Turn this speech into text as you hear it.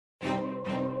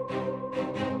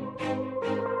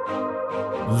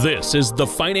This is the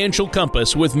Financial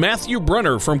Compass with Matthew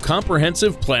Brunner from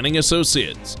Comprehensive Planning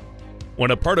Associates.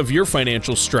 When a part of your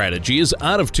financial strategy is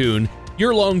out of tune,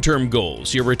 your long-term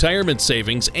goals, your retirement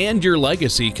savings, and your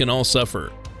legacy can all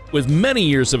suffer. With many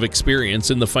years of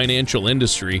experience in the financial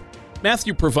industry,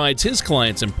 Matthew provides his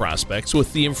clients and prospects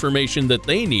with the information that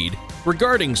they need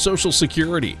regarding Social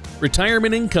Security,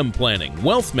 retirement income planning,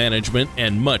 wealth management,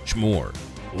 and much more.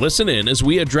 Listen in as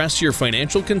we address your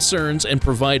financial concerns and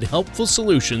provide helpful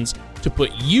solutions to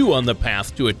put you on the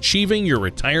path to achieving your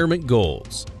retirement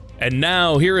goals. And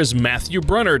now, here is Matthew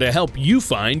Brunner to help you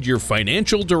find your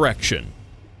financial direction.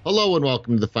 Hello and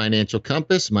welcome to the Financial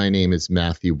Compass. My name is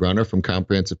Matthew Brunner from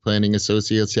Comprehensive Planning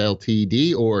Associates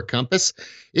Ltd. or Compass.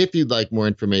 If you'd like more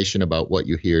information about what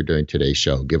you hear during today's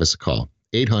show, give us a call,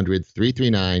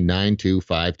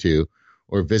 800-339-9252,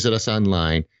 or visit us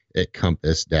online at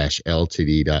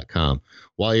compass-ltd.com.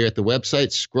 While you're at the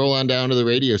website, scroll on down to the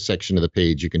radio section of the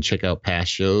page. You can check out past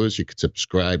shows. You can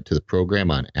subscribe to the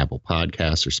program on Apple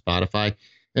Podcasts or Spotify.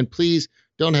 And please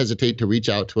don't hesitate to reach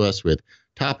out to us with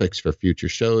topics for future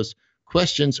shows,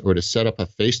 questions, or to set up a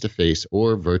face-to-face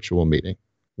or virtual meeting.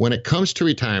 When it comes to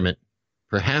retirement,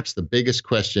 perhaps the biggest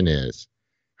question is,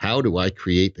 how do I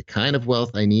create the kind of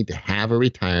wealth I need to have a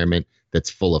retirement that's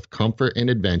full of comfort and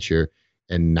adventure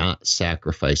and not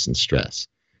sacrifice and stress?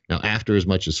 Now, after as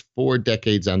much as 4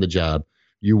 decades on the job,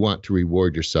 you want to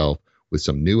reward yourself with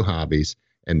some new hobbies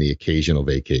and the occasional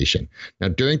vacation. Now,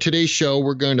 during today's show,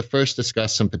 we're going to first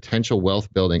discuss some potential wealth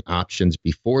building options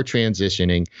before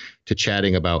transitioning to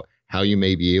chatting about how you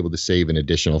may be able to save an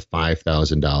additional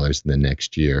 $5,000 in the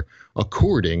next year,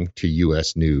 according to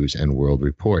U.S. News and World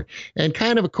Report, and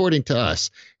kind of according to us.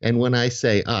 And when I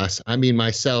say us, I mean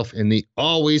myself and the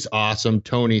always awesome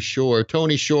Tony Shore.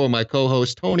 Tony Shore, my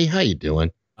co-host. Tony, how you doing?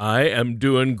 I am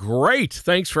doing great.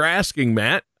 Thanks for asking,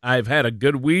 Matt. I've had a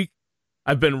good week.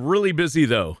 I've been really busy,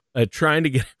 though. Trying to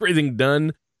get everything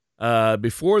done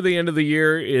before the end of the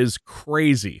year is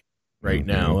crazy right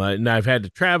now. And I've had to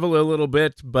travel a little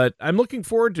bit, but I'm looking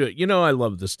forward to it. You know, I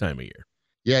love this time of year.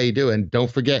 Yeah, you do. And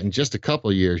don't forget, in just a couple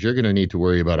of years, you're going to need to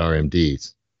worry about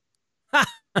RMDs.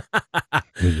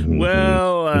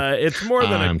 Well, it's more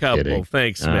than a couple. Kidding.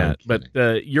 Thanks, Matt. But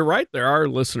you're right. There are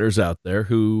listeners out there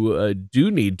who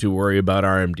do need to worry about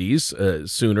RMDs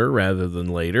sooner rather than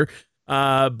later.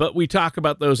 But we talk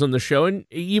about those on the show, and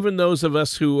even those of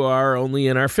us who are only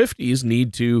in our 50s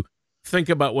need to think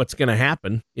about what's going to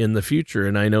happen in the future.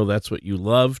 And I know that's what you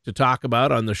love to talk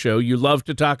about on the show. You love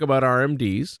to talk about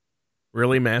RMDs,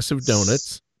 really massive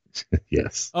donuts.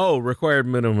 Yes. Oh, required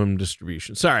minimum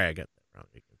distribution. Sorry, I got that wrong.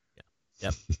 Yeah.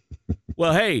 Yep.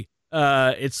 Well, hey,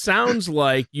 it sounds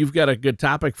like you've got a good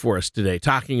topic for us today,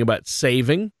 talking about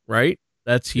saving, right?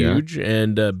 That's huge. Yeah.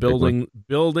 And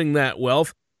building that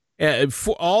wealth.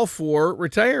 For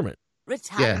retirement.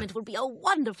 Retirement will be a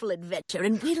wonderful adventure,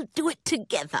 and we'll do it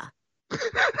together.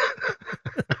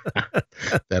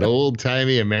 That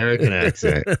old-timey American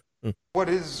accent. What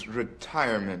is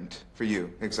retirement for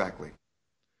you exactly?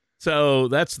 So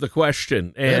that's the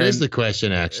question. And that is the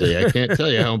question, actually. I can't tell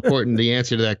you how important the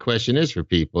answer to that question is for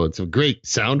people. It's a great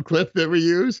sound clip that we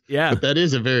use. Yeah. But that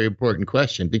is a very important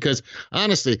question because,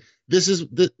 honestly, this is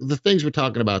the things we're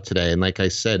talking about today. And like I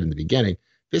said in the beginning,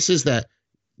 this is that,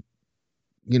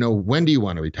 when do you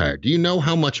want to retire? Do you know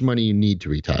how much money you need to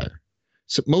retire?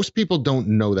 So most people don't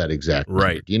know that exact number.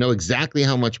 Right. Do you know exactly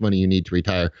how much money you need to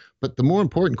retire? But the more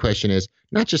important question is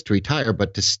not just to retire,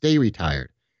 but to stay retired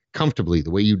comfortably, the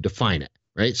way you define it,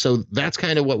 right? So that's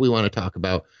kind of what we want to talk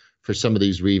about for some of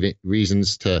these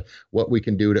reasons to what we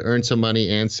can do to earn some money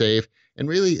and save. And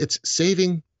really, it's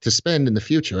saving to spend in the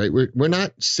future, right? We're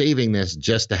not saving this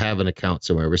just to have an account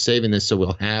somewhere. We're saving this so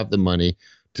we'll have the money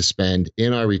to spend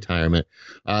in our retirement.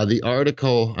 The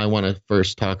article I want to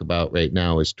first talk about right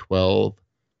now is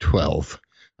 1212.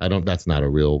 That's not a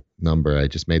real number. I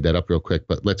just made that up real quick,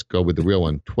 but let's go with the real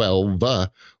one. 12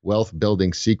 wealth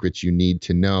building secrets you need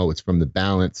to know. It's from The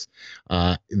Balance.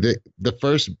 Their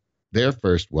first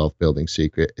wealth building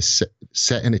secret is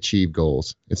set and achieve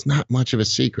goals. It's not much of a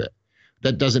secret.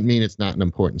 That doesn't mean it's not an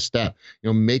important step.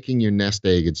 Making your nest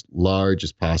egg as large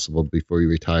as possible before you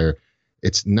retire,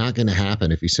 it's not going to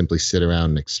happen if you simply sit around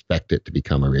and expect it to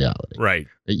become a reality. Right.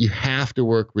 You have to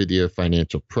work with your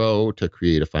financial pro to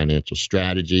create a financial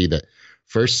strategy that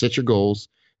first sets your goals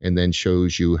and then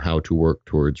shows you how to work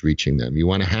towards reaching them. You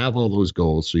want to have all those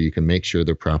goals so you can make sure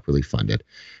they're properly funded.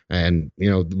 And,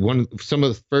 in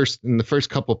the first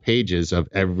couple pages of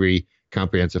every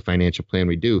comprehensive financial plan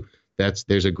we do,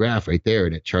 there's a graph right there,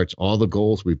 and it charts all the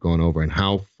goals we've gone over and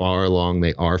how far along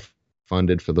they are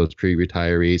funded for those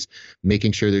pre-retirees,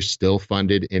 making sure they're still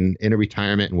funded in a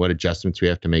retirement, and what adjustments we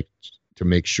have to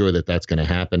make sure that that's going to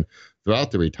happen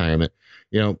throughout the retirement.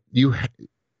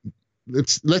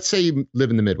 Let's say you live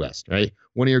in the Midwest, right?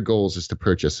 One of your goals is to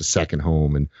purchase a second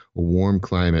home and a warm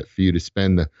climate for you to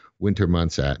spend the winter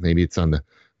months at. Maybe it's in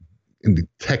the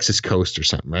Texas coast or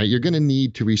something, right? You're going to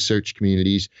need to research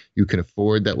communities you can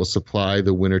afford that will supply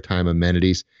the wintertime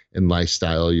amenities and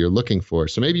lifestyle you're looking for.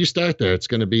 So maybe you start there. It's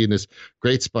going to be in this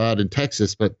great spot in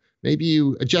Texas, but maybe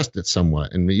you adjust it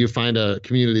somewhat and you find a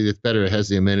community that's better, has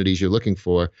the amenities you're looking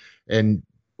for. And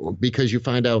because you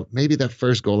find out maybe that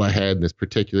first goal I had in this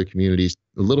particular community is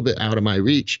a little bit out of my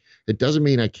reach, it doesn't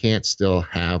mean I can't still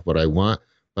have what I want,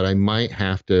 but I might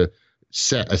have to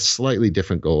set a slightly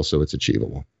different goal so it's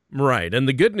achievable. Right. And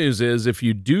the good news is if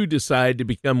you do decide to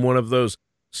become one of those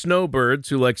snowbirds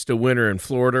who likes to winter in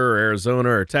Florida or Arizona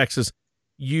or Texas,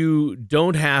 you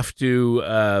don't have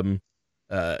to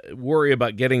worry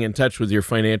about getting in touch with your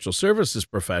financial services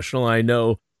professional. I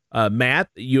know, Matt,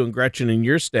 you and Gretchen and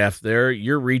your staff there,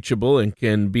 you're reachable and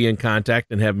can be in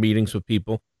contact and have meetings with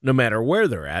people no matter where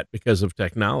they're at because of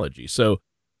technology. So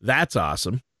that's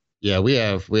awesome. Yeah, we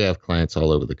have clients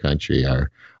all over the country.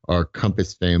 Our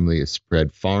Compass family is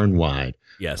spread far and wide.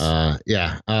 Yes.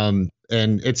 And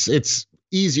it's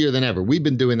easier than ever. We've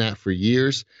been doing that for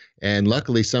years. And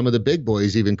luckily, some of the big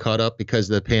boys even caught up because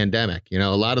of the pandemic. A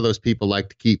lot of those people like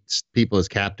to keep people as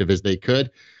captive as they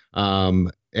could.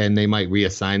 And they might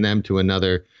reassign them to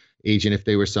another agent if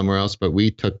they were somewhere else. But we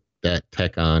took that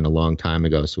tech on a long time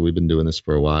ago. So we've been doing this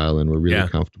for a while and we're really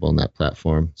comfortable in that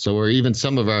platform. So we're even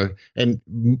and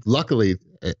luckily,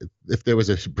 if there was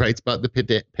a bright spot in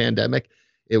the pandemic,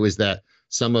 it was that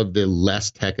some of the less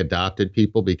tech adopted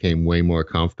people became way more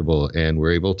comfortable and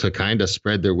were able to kind of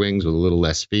spread their wings with a little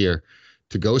less fear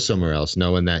to go somewhere else,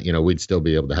 knowing that, we'd still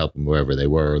be able to help them wherever they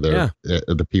were, or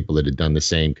the people that had done the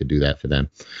same could do that for them.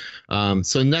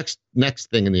 So next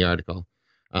thing in the article,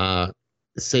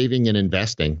 saving and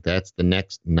investing. That's the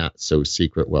next not so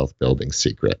secret wealth building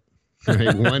secret.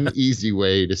 Right? One easy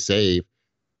way to save.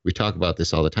 We talk about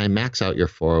this all the time. Max out your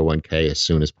 401k as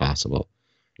soon as possible.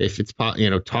 If it's, talk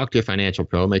to your financial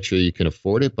pro, make sure you can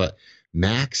afford it, but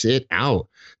max it out.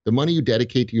 The money you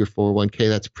dedicate to your 401k,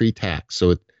 that's pre-tax.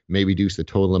 So it may reduce the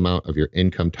total amount of your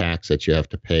income tax that you have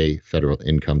to pay federal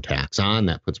income tax on.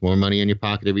 That puts more money in your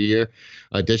pocket every year.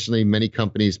 Additionally, many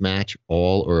companies match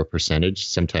all or a percentage.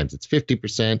 Sometimes it's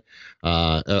 50%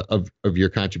 of your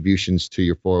contributions to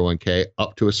your 401k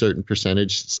up to a certain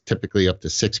percentage. It's typically up to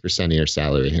 6% of your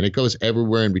salary. And it goes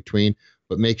everywhere in between,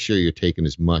 but make sure you're taking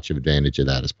as much advantage of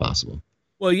that as possible.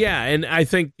 Well, yeah, and I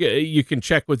think you can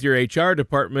check with your HR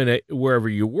department at wherever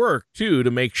you work, too, to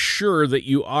make sure that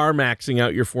you are maxing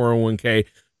out your 401k,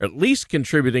 or at least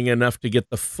contributing enough to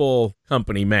get the full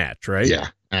company match, right? Yeah,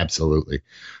 absolutely.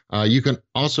 You can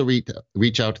also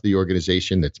reach out to the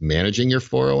organization that's managing your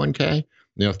 401k.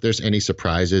 If there's any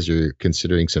surprises or you're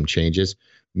considering some changes,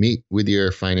 meet with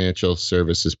your financial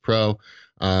services pro.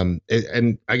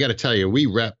 And I got to tell you,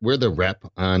 we're the rep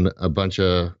on a bunch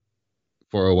of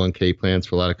 401k plans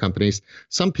for a lot of companies.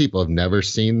 Some people have never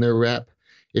seen their rep.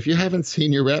 If you haven't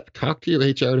seen your rep, talk to your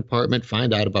HR department,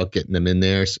 find out about getting them in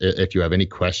there. If you have any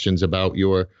questions about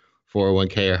your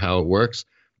 401k or how it works.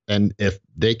 And if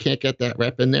they can't get that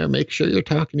rep in there, make sure you're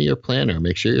talking to your planner.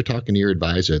 Make sure you're talking to your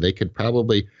advisor. They could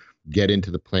probably get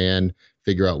into the plan,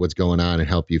 figure out what's going on, and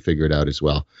help you figure it out as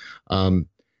well.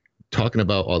 Talking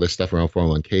about all this stuff around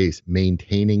 401ks,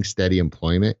 maintaining steady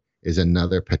employment is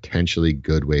another potentially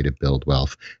good way to build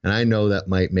wealth. And I know that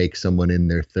might make someone in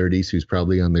their 30s who's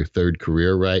probably on their third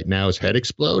career right now's head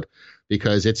explode,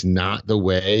 because it's not the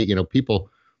way, people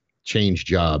change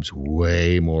jobs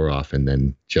way more often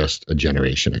than just a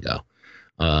generation ago.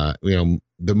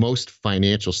 The most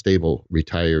financial stable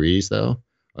retirees, though,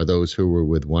 are those who were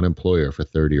with one employer for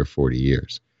 30 or 40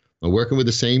 years. Working with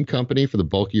the same company for the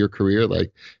bulk of your career,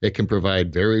 it can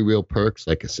provide very real perks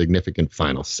like a significant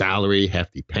final salary,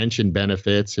 hefty pension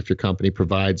benefits if your company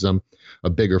provides them, a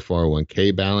bigger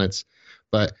 401k balance.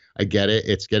 But I get it.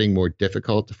 It's getting more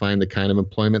difficult to find the kind of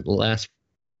employment that lasts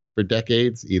for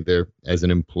decades, either as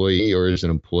an employee or as an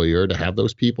employer, to have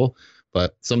those people.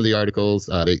 But some of the articles,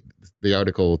 the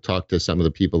article talked to some of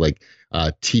the people like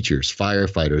teachers,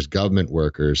 firefighters, government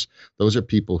workers. Those are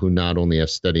people who not only have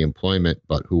steady employment,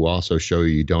 but who also show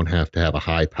you don't have to have a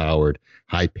high-powered,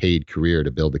 high-paid career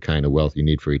to build the kind of wealth you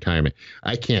need for retirement.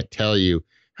 I can't tell you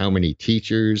how many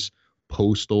teachers,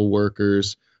 postal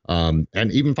workers, and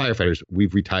even firefighters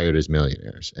we've retired as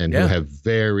millionaires and who have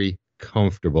very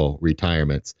comfortable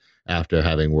retirements after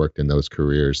having worked in those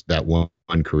careers, that one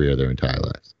career their entire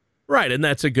lives. Right, and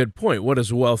that's a good point. What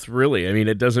is wealth really? I mean,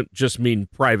 it doesn't just mean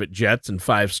private jets and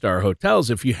five-star hotels.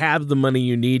 If you have the money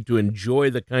you need to enjoy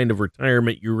the kind of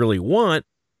retirement you really want,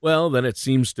 well, then it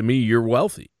seems to me you're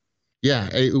wealthy. Yeah,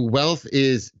 wealth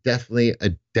is definitely a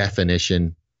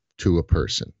definition to a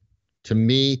person. To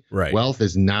me, Right. Wealth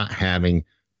is not having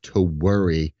to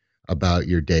worry about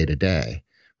your day-to-day,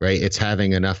 right? It's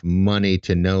having enough money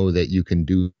to know that you can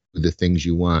do the things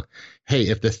you want. Hey,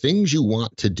 if the things you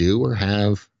want to do or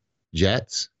have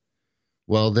jets,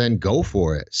 well, then go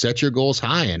for it. Set your goals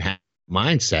high and have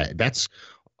mindset. That's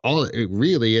all.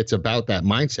 It's about that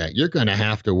mindset. You're going to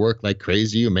have to work like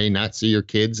crazy. You may not see your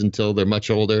kids until they're much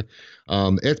older,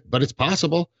 but it's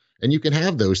possible. And you can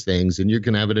have those things, and you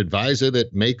can have an advisor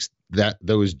that makes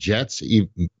those jets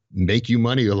make you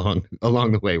money along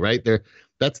the way, right?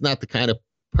 That's not the kind of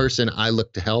person I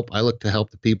look to help. I look to help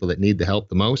the people that need the help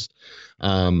the most.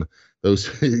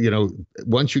 Those,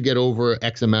 once you get over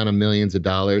X amount of millions of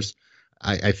dollars,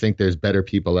 I think there's better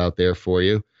people out there for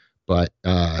you. But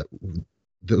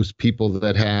those people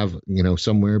that have,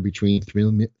 somewhere between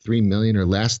 3 million or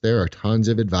less, there are tons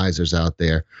of advisors out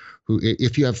there who,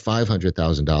 if you have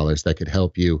 $500,000, that could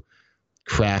help you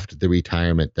craft the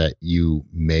retirement that you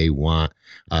may want.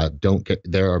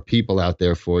 There are people out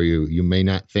there for you. You may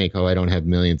not think, I don't have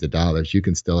millions of dollars. You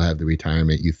can still have the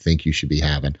retirement you think you should be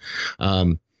having.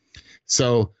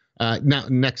 So now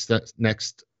next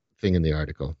thing in the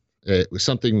article, it was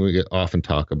something we often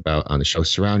talk about on the show.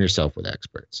 Surround yourself with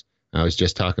experts. I was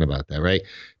just talking about that, right?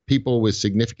 People with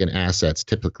significant assets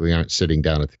typically aren't sitting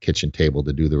down at the kitchen table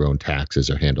to do their own taxes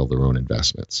or handle their own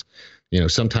investments.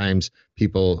 Sometimes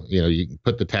people, you can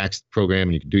put the tax program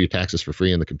and you can do your taxes for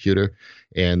free on the computer,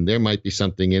 and there might be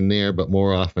something in there, but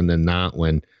more often than not,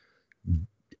 when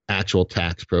actual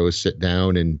tax pros sit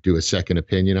down and do a second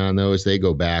opinion on those, they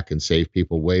go back and save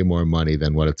people way more money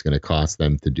than what it's going to cost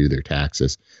them to do their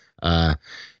taxes.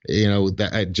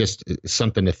 That just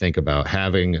something to think about.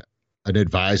 Having an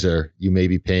advisor you may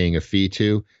be paying a fee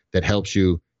to that helps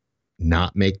you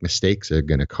not make mistakes that are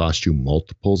going to cost you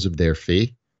multiples of their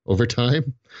fee over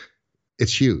time,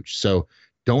 it's huge. So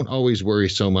don't always worry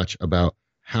so much about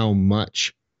how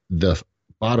much the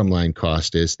bottom line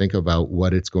cost is. Think about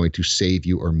what it's going to save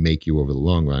you or make you over the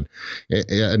long run.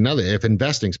 If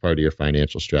investing is part of your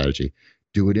financial strategy,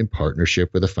 do it in partnership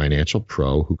with a financial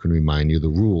pro who can remind you the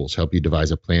rules, help you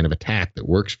devise a plan of attack that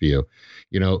works for you.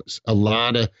 A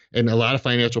lot of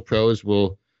financial pros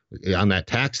will, on that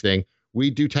tax thing, we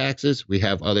do taxes. We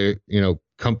have other,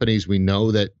 companies we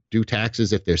know that do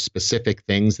taxes if there's specific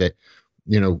things that,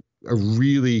 are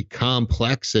really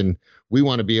complex, and we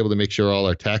want to be able to make sure all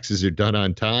our taxes are done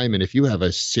on time. And if you have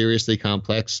a seriously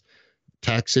complex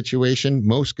tax situation,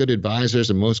 most good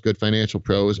advisors and most good financial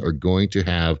pros are going to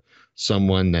have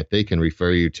someone that they can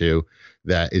refer you to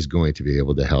that is going to be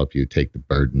able to help you take the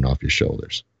burden off your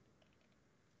shoulders.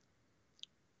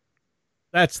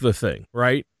 That's the thing,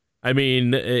 right? I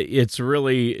mean, it's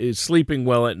really sleeping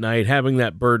well at night, having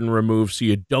that burden removed so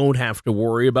you don't have to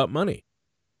worry about money.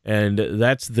 And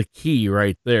that's the key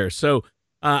right there. So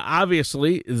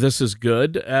obviously, this is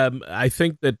good. I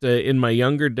think that in my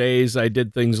younger days, I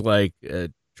did things like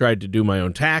tried to do my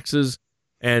own taxes.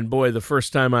 And boy, the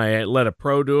first time I let a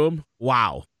pro do them,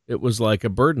 wow, it was like a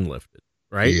burden lifted,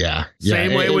 right? Yeah.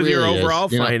 Same way with really your overall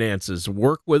is. finances.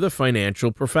 Work with a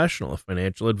financial professional, a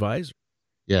financial advisor.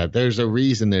 Yeah, there's a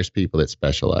reason there's people that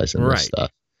specialize in this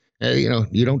stuff.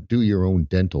 You don't do your own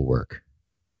dental work.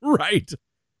 Right.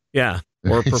 Yeah.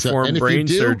 Or perform brain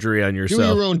surgery on yourself. Do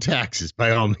your own taxes,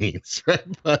 by all means. Right?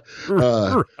 But,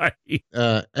 right.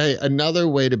 Hey, another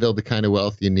way to build the kind of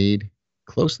wealth you need,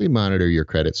 closely monitor your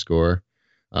credit score.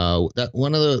 That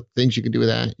one of the things you can do with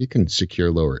that, you can secure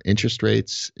lower interest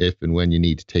rates if and when you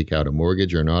need to take out a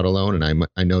mortgage or an auto loan. And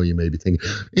I know you may be thinking,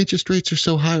 interest rates are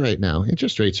so high right now.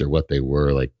 Interest rates are what they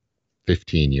were like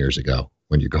 15 years ago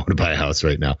when you're going to buy a house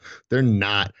right now. They're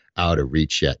not out of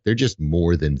reach yet. They're just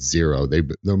more than zero.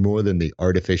 They're more than the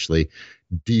artificially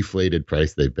deflated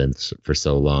price they've been for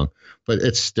so long. But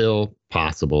it's still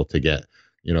possible to get,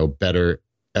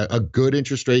 a good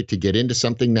interest rate to get into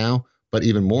something now. But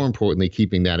even more importantly,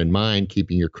 keeping that in mind,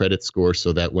 keeping your credit score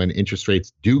so that when interest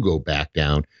rates do go back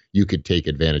down, you could take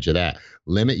advantage of that.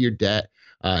 Limit your debt.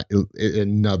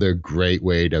 Another great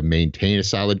way to maintain a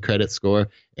solid credit score,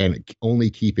 and only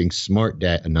keeping smart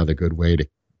debt, another good way to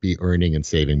be earning and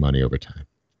saving money over time.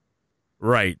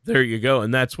 Right. There you go.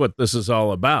 And that's what this is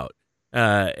all about,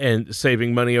 and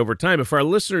saving money over time. If our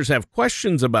listeners have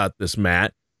questions about this,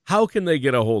 Matt, how can they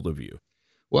get a hold of you?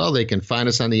 Well, they can find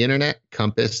us on the internet,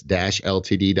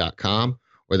 compass-ltd.com,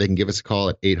 or they can give us a call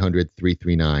at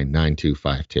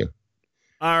 800-339-9252.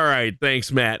 All right.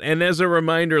 Thanks, Matt. And as a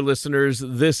reminder, listeners,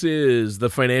 this is the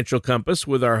Financial Compass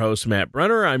with our host, Matt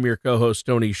Brunner. I'm your co-host,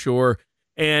 Tony Shore.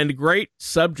 And great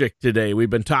subject today.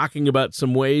 We've been talking about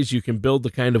some ways you can build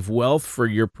the kind of wealth for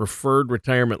your preferred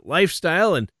retirement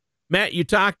lifestyle. And Matt, you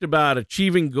talked about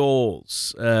achieving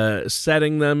goals,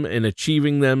 setting them and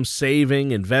achieving them, saving,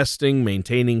 investing,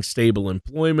 maintaining stable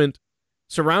employment.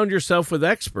 Surround yourself with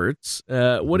experts.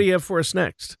 What do you have for us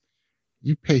next?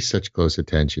 You pay such close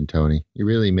attention, Tony. You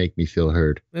really make me feel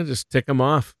heard. I just tick them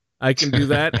off. I can do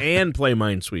that and play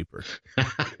Minesweeper.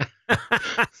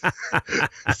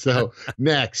 So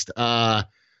next,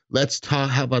 let's talk.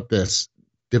 How about this?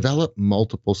 Develop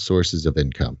multiple sources of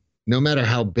income. No matter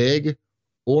how big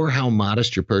or how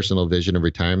modest your personal vision of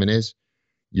retirement is,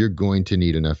 you're going to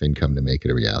need enough income to make it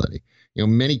a reality. You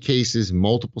know, in many cases,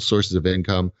 multiple sources of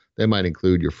income, that might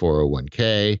include your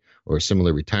 401k or a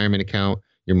similar retirement account,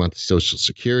 your monthly Social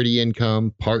Security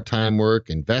income, part-time work,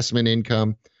 investment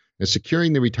income. Now,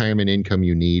 securing the retirement income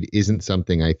you need isn't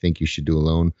something I think you should do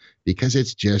alone because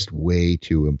it's just way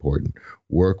too important.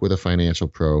 Work with a financial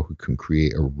pro who can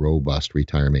create a robust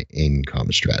retirement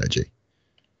income strategy.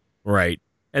 Right.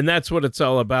 And that's what it's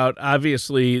all about.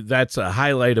 Obviously, that's a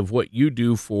highlight of what you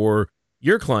do for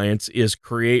your clients is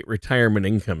create retirement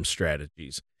income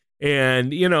strategies.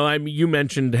 And, you know, you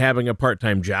mentioned having a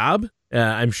part-time job.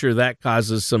 I'm sure that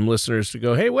causes some listeners to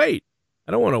go, hey, wait,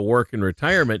 I don't want to work in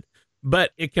retirement.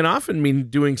 But it can often mean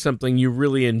doing something you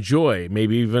really enjoy,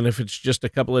 maybe even if it's just a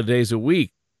couple of days a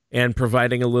week and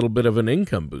providing a little bit of an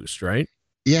income boost, right?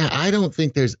 Yeah, I don't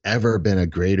think there's ever been a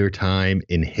greater time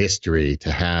in history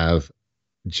to have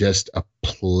just a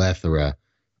plethora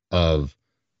of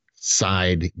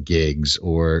side gigs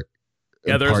or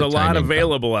there's a lot income.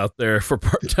 Available out there for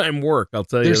part-time work. I'll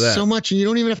tell you that. There's so much, and you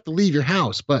don't even have to leave your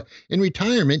house. But in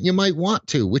retirement, you might want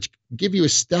to, which give you a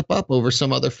step up over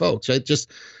some other folks, right?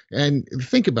 And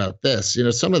think about this. You know,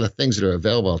 some of the things that are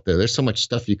available out there. There's so much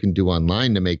stuff you can do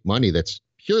online to make money that's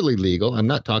purely legal. I'm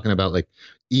not talking about like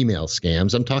email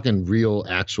scams. I'm talking real,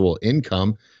 actual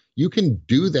income. You can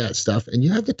do that stuff, and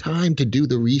you have the time to do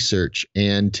the research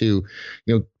and to,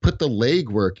 you know, put the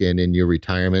legwork in your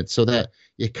retirement so that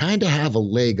you kind of have a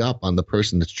leg up on the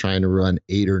person that's trying to run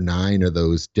 8 or 9 of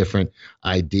those different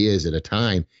ideas at a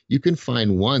time. You can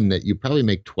find one that you probably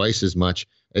make twice as much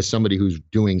as somebody who's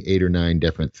doing 8 or 9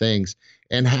 different things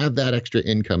and have that extra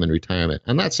income in retirement.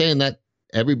 I'm not saying that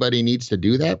everybody needs to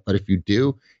do that, but if you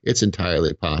do, it's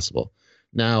entirely possible.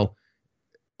 Now,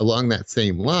 along that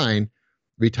same line,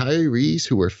 retirees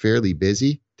who are fairly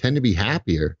busy tend to be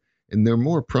happier, and they're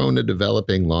more prone to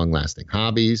developing long-lasting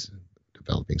hobbies,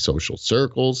 developing social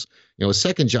circles. You know, a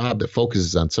second job that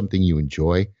focuses on something you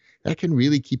enjoy, that can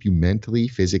really keep you mentally,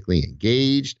 physically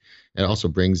engaged. It also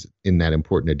brings in that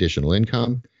important additional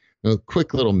income. A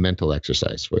quick little mental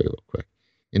exercise for you real quick.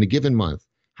 In a given month,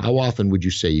 how often would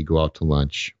you say you go out to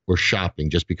lunch or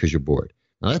shopping just because you're bored?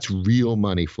 Now, that's real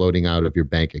money floating out of your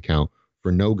bank account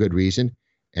for no good reason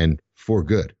and for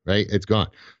good, right? It's gone.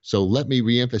 So let me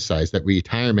reemphasize that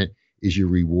retirement is your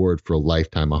reward for a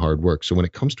lifetime of hard work. So when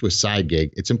it comes to a side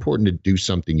gig, it's important to do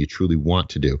something you truly want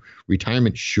to do.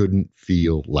 Retirement shouldn't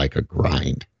feel like a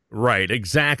grind. Right,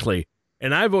 exactly.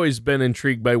 And I've always been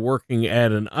intrigued by working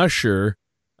at an usher,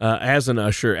 as an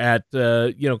usher at,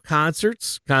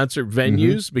 concerts, concert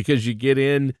venues, because you get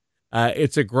in,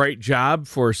 it's a great job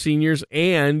for seniors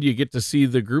and you get to see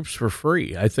the groups for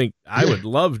free. I think I would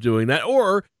love doing that.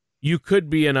 Or you could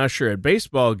be an usher at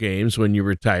baseball games when you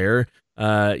retire,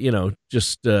 right?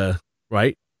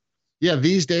 Yeah,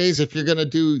 these days, if you're going to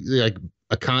do like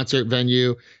a concert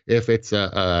venue, if it's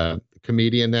a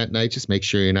comedian that night, just make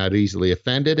sure you're not easily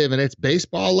offended. If it's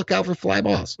baseball, look out for fly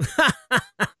balls.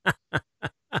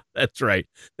 That's right.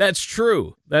 That's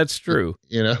true.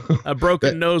 You know, a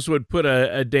broken nose would put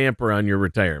a damper on your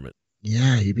retirement.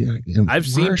 Yeah. You'd be like, I've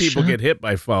seen people get hit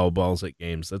by foul balls at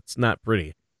games. That's not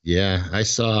pretty. Yeah. I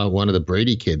saw one of the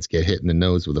Brady kids get hit in the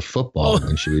nose with a football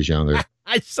when she was younger.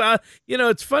 I saw,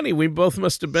 it's funny. We both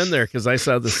must have been there because I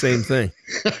saw the same thing.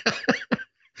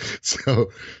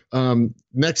 So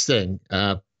next thing,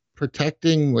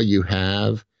 protecting what you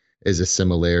have is a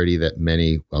similarity that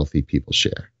many wealthy people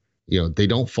share. You know, they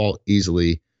don't fall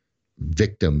easily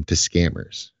victim to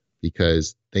scammers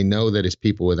because they know that as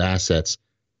people with assets,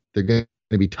 they're going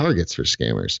to be targets for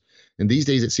scammers. And these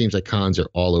days, it seems like cons are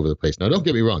all over the place. Now, don't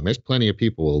get me wrong. There's plenty of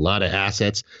people with a lot of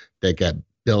assets that get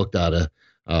bilked out of,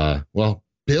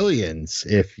 billions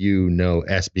if you know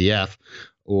SBF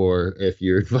or if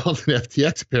you're involved in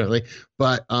FTX, apparently.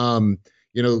 But,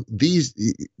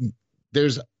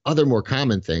 there's other more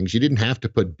common things. You didn't have to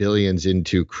put billions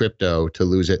into crypto to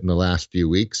lose it in the last few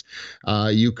weeks.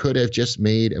 You could have just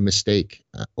made a mistake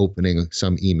opening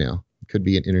some email. It could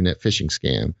be an internet phishing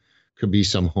scam. Could be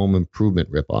some home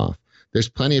improvement ripoff. There's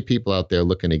plenty of people out there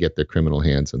looking to get their criminal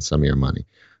hands on some of your money.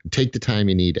 Take the time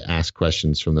you need to ask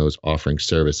questions from those offering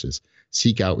services.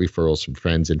 Seek out referrals from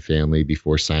friends and family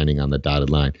before signing on the dotted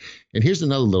line. And here's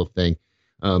another little thing.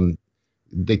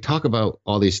 They talk about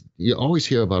all these, you always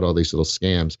hear about all these little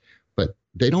scams, but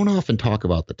they don't often talk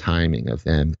about the timing of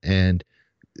them. And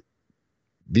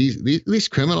these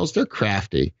criminals, they're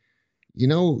crafty.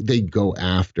 They go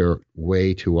after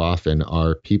way too often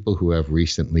are people who have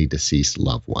recently deceased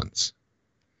loved ones.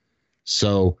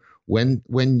 So when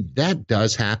that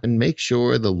does happen, make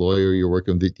sure the lawyer you're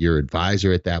working with, your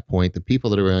advisor at that point, the people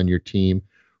that are on your team,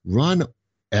 run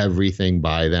everything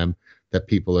by them that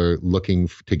people are looking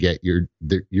to get your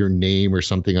name or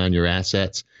something on your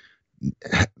assets.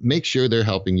 Make sure they're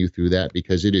helping you through that,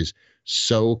 because it is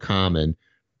so common,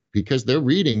 because they're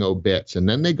reading obits and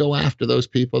then they go after those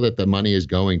people that the money is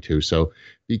going to. So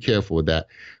be careful with that.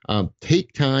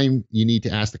 Take time. You need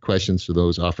to ask the questions for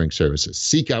those offering services.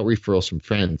 Seek out referrals from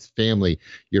friends, family,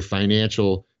 your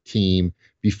financial team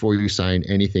before you sign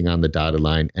anything on the dotted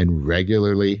line, and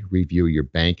regularly review your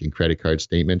bank and credit card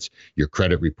statements, your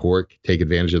credit report. Take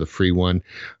advantage of the free one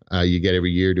you get every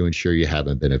year to ensure you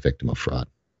haven't been a victim of fraud.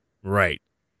 Right.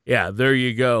 Yeah, there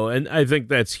you go. And I think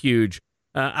that's huge.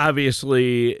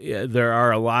 Obviously, there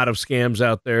are a lot of scams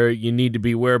out there. You need to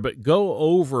be aware, but go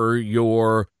over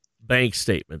your bank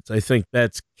statements. I think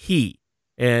that's key.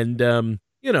 And, a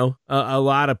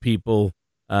lot of people,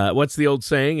 what's the old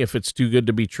saying? If it's too good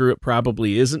to be true, it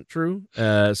probably isn't true.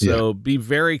 Be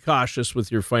very cautious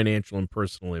with your financial and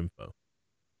personal info.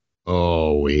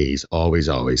 Always, always,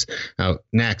 always. Now,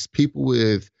 next, people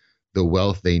with the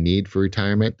wealth they need for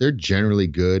retirement, they're generally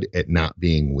good at not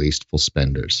being wasteful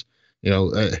spenders.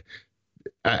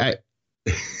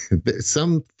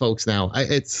 Some folks now,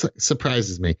 it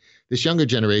surprises me. This younger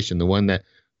generation, the one that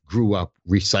grew up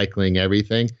recycling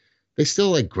everything, they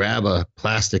still grab a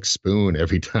plastic spoon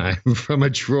every time from a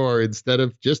drawer instead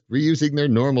of just reusing their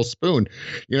normal spoon.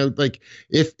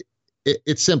 If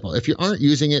it's simple, if you aren't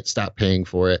using it, stop paying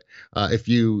for it. If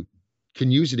you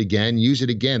can use it again, use it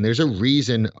again. There's a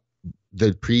reason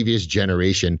the previous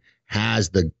generation has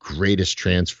the greatest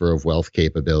transfer of wealth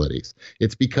capabilities.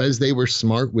 It's because they were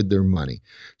smart with their money.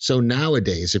 So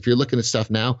nowadays, if you're looking at stuff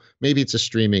now, maybe it's a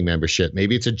streaming membership,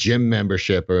 maybe it's a gym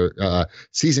membership, or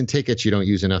season tickets you don't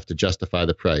use enough to justify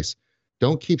the price.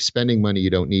 Don't keep spending money you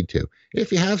don't need to.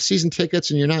 If you have season tickets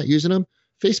and you're not using them,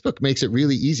 Facebook makes it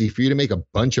really easy for you to make a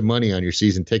bunch of money on your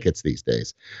season tickets these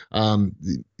days.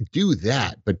 Do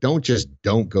that, but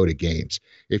don't go to games.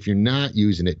 If you're not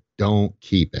using it, don't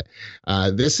keep it.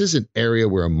 This is an area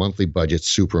where a monthly budget's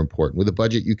super important. With a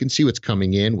budget, you can see what's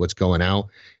coming in, what's going out.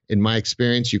 In my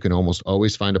experience, you can almost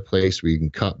always find a place where you can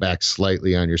cut back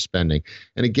slightly on your spending.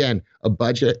 And again, a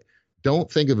budget,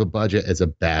 don't think of a budget as a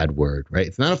bad word, right?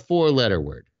 It's not a 4-letter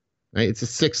word. Right? It's a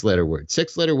 6-letter word.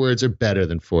 6-letter words are better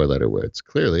than 4-letter words.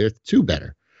 Clearly, it's 2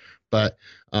 better. But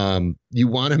you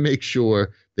want to make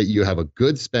sure that you have a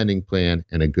good spending plan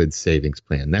and a good savings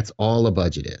plan. That's all a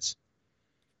budget is.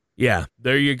 Yeah,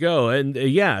 there you go. And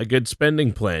a good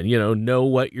spending plan. Know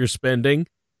what you're spending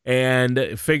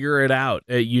and figure it out.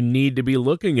 You need to be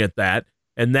looking at that.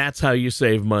 And that's how you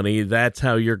save money. That's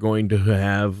how you're going to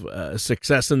have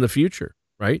success in the future,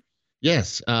 right?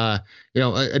 Yes.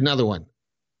 Another one.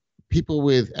 People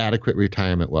with adequate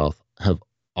retirement wealth have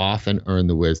often earned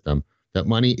the wisdom that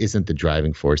money isn't the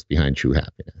driving force behind true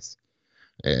happiness.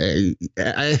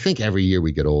 I think every year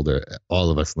we get older, all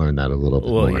of us learn that a little bit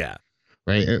more. Yeah.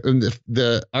 Right. And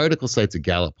the article cites a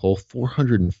Gallup poll,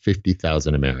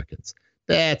 450,000 Americans.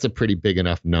 That's a pretty big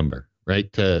enough number,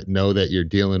 right? To know that you're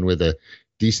dealing with a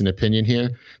decent opinion here.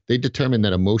 They determined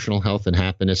that emotional health and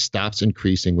happiness stops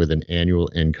increasing with an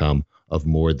annual income of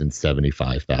more than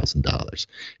 $75,000.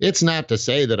 It's not to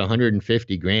say that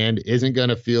 150 grand isn't going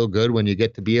to feel good when you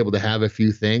get to be able to have a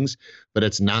few things, but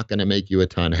it's not going to make you a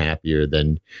ton happier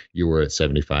than you were at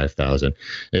 75,000.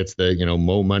 It's the,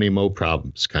 mo money, mo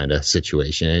problems kind of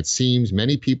situation. And it seems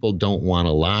many people don't want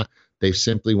a lot. They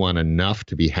simply want enough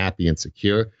to be happy and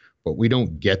secure. But we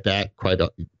don't get that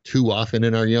too often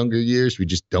in our younger years. We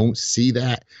just don't see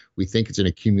that. We think it's an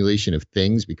accumulation of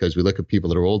things because we look at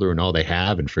people that are older and all they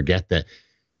have and forget that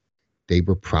they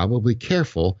were probably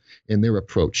careful in their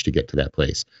approach to get to that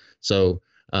place. So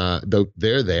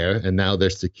they're there and now they're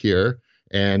secure.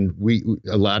 And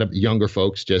a lot of younger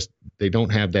folks they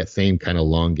don't have that same kind of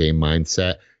long game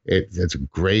mindset. It's a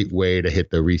great way to hit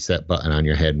the reset button on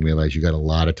your head and realize you got a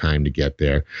lot of time to get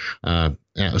there.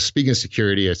 Now, speaking of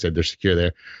security, I said they're secure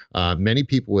there. Many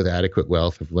people with adequate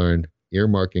wealth have learned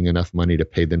earmarking enough money to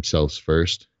pay themselves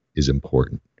first is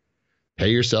important. Pay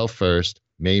yourself first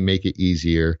may make it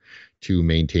easier to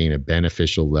maintain a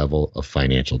beneficial level of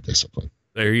financial discipline.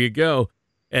 There you go.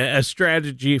 A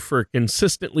strategy for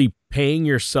consistently paying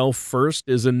yourself first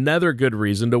is another good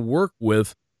reason to work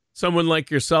with someone like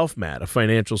yourself, Matt, a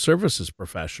financial services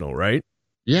professional, right?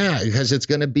 Yeah, because it's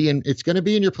going to be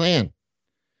in your plan.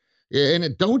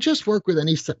 And don't just work with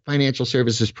any financial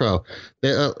services pro.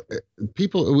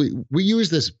 We use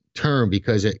this term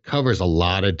because it covers a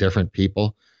lot of different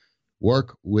people.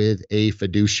 Work with a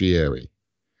fiduciary.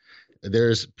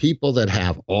 There's people that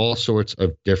have all sorts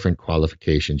of different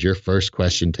qualifications. Your first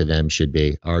question to them should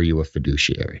be, are you a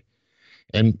fiduciary?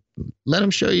 And let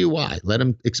them show you why. Let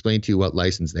them explain to you what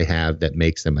license they have that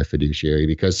makes them a fiduciary,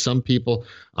 because some people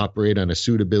operate on a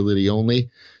suitability only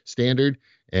standard.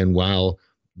 And while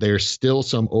there's still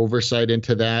some oversight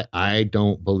into that, I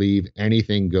don't believe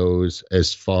anything goes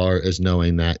as far as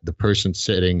knowing that the person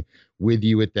sitting with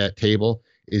you at that table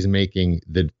is making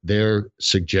their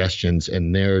suggestions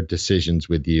and their decisions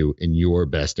with you in your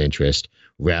best interest,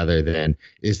 rather than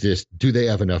do they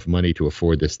have enough money to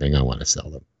afford this thing I want to sell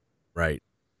them? Right.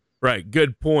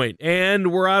 Good point.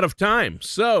 And we're out of time.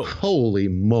 So holy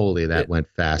moly, that went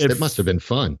fast. It must have been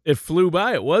fun. It flew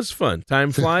by. It was fun.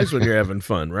 Time flies when you're having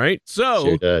fun, right? So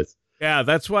sure does. Yeah,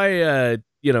 that's why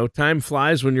time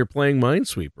flies when you're playing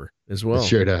Minesweeper as well. It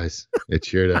sure does.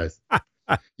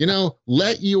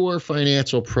 Let your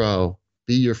financial pro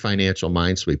be your financial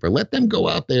minesweeper. Let them go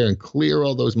out there and clear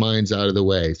all those mines out of the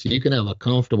way so you can have a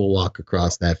comfortable walk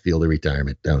across that field of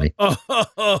retirement, Tony.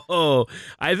 Oh,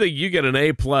 I think you get an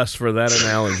A+ for that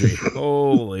analogy.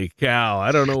 Holy cow.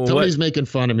 I don't know. Tony's making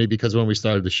fun of me because when we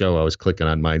started the show, I was clicking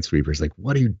on Minesweepers. Like,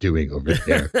 what are you doing over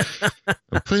there?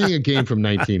 I'm playing a game from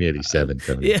 1987,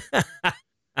 Tony. Yeah.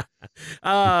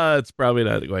 It's probably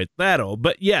not quite that old,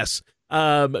 but yes.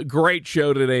 Great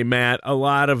show today, Matt. A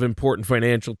lot of important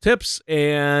financial tips,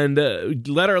 and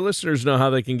let our listeners know how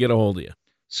they can get a hold of you.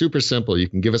 Super simple. You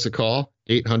can give us a call,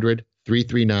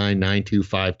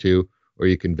 800-339-9252, or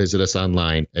you can visit us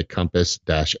online at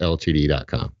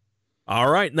compass-ltd.com. All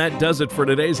right, and that does it for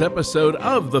today's episode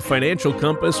of The Financial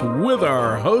Compass with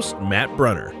our host, Matt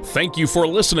Brunner. Thank you for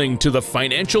listening to The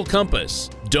Financial Compass.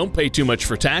 Don't pay too much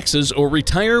for taxes or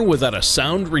retire without a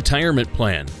sound retirement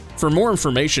plan. For more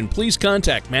information, please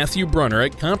contact Matthew Brunner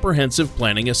at Comprehensive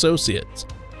Planning Associates.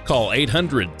 Call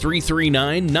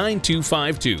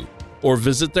 800-339-9252 or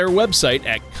visit their website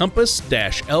at compass-ltd.com.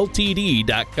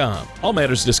 All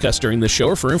matters discussed during this show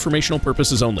are for informational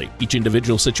purposes only. Each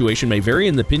individual situation may vary,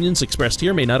 and the opinions expressed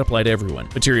here may not apply to everyone.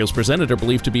 Materials presented are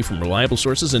believed to be from reliable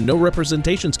sources, and no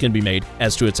representations can be made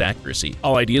as to its accuracy.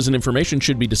 All ideas and information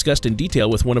should be discussed in detail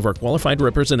with one of our qualified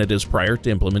representatives prior to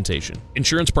implementation.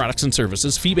 Insurance products and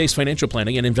services, fee-based financial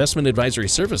planning, and investment advisory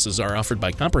services are offered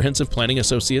by Comprehensive Planning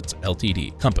Associates,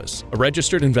 Ltd. Compass, a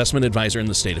registered investment advisor in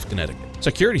the state of Connecticut.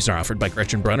 Securities are offered by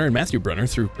Gretchen Brunner and Matthew Brunner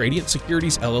through Gradient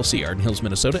Securities, LLC, Arden Hills,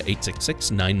 Minnesota,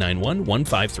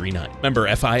 866-991-1539. Member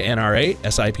FINRA,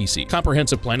 SIPC.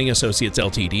 Comprehensive Planning Associates,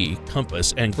 Ltd.,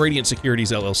 Compass, and Gradient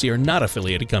Securities, LLC are not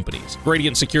affiliated companies.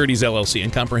 Gradient Securities, LLC,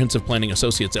 and Comprehensive Planning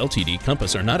Associates, Ltd.,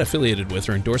 Compass, are not affiliated with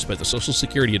or endorsed by the Social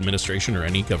Security Administration or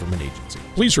any government agency.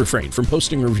 Please refrain from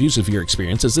posting reviews of your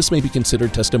experience, as this may be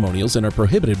considered testimonials and are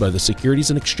prohibited by the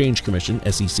Securities and Exchange Commission,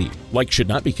 SEC. Like should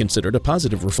not be considered a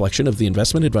positive reflection of the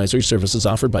investment advisory services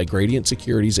offered by Gradient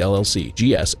Securities, LLC,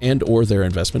 GS, and or their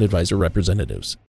investment advisor representatives.